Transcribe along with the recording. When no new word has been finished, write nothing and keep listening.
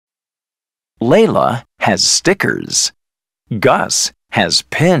Layla has stickers. Gus has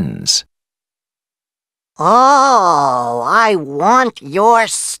pins. Oh, I want your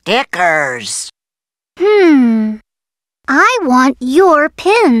stickers. I want your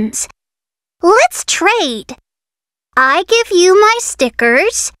pins. Let's trade. I give you my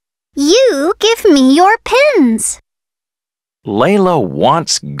stickers. You give me your pins. Layla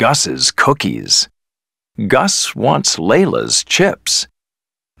wants Gus's cookies. Gus wants Layla's chips.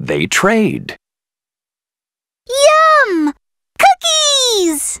 They trade. Yum!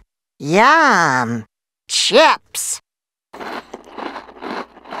 Cookies! Yum! Chips!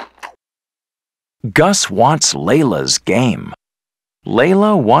 Gus wants Layla's game.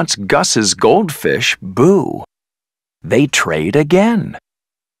 Layla wants Gus's goldfish, Boo. They trade again.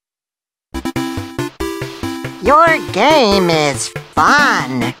 Your game is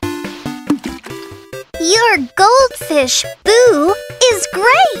fun. Your goldfish, Boo, is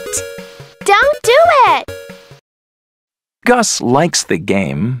great! Don't do it! Gus likes the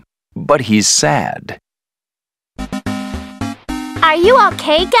game, but he's sad. Are you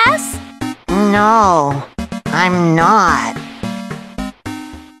okay, Gus? No, I'm not.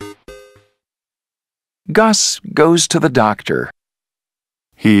 Gus goes to the doctor.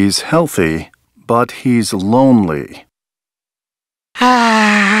 He's healthy, but he's lonely.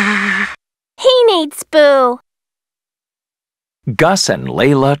 He needs Boo. Gus and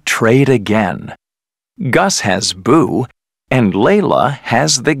Layla trade again. Gus has Boo, and Layla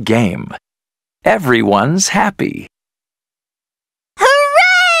has the game. Everyone's happy.